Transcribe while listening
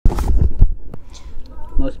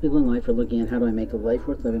Most people in life are looking at how do I make a life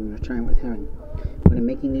worth living and a time worth having. When I'm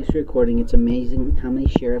making this recording, it's amazing how many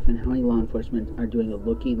sheriff and how many law enforcement are doing a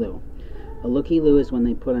looky-loo. A looky-loo is when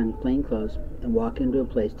they put on plain clothes and walk into a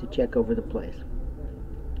place to check over the place.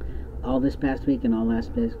 All this past week and all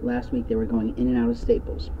last week they were going in and out of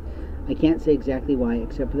Staples. I can't say exactly why,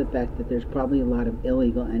 except for the fact that there's probably a lot of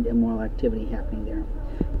illegal and immoral activity happening there.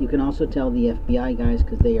 You can also tell the FBI guys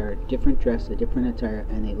because they are a different dress, a different attire,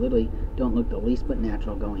 and they literally don't look the least bit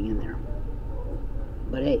natural going in there.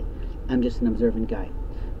 But hey, I'm just an observant guy.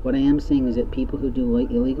 What I am saying is that people who do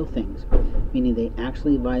illegal things, meaning they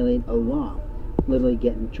actually violate a law, literally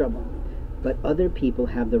get in trouble. But other people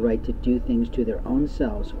have the right to do things to their own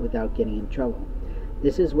selves without getting in trouble.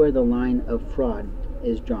 This is where the line of fraud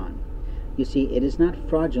is drawn. You see, it is not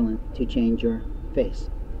fraudulent to change your face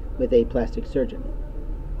with a plastic surgeon.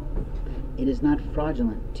 It is not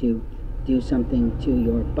fraudulent to do something to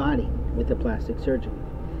your body with a plastic surgeon.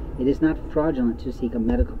 It is not fraudulent to seek a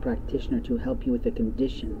medical practitioner to help you with a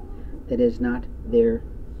condition that is not their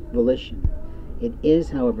volition. It is,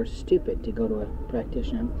 however, stupid to go to a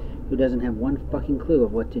practitioner who doesn't have one fucking clue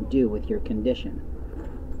of what to do with your condition.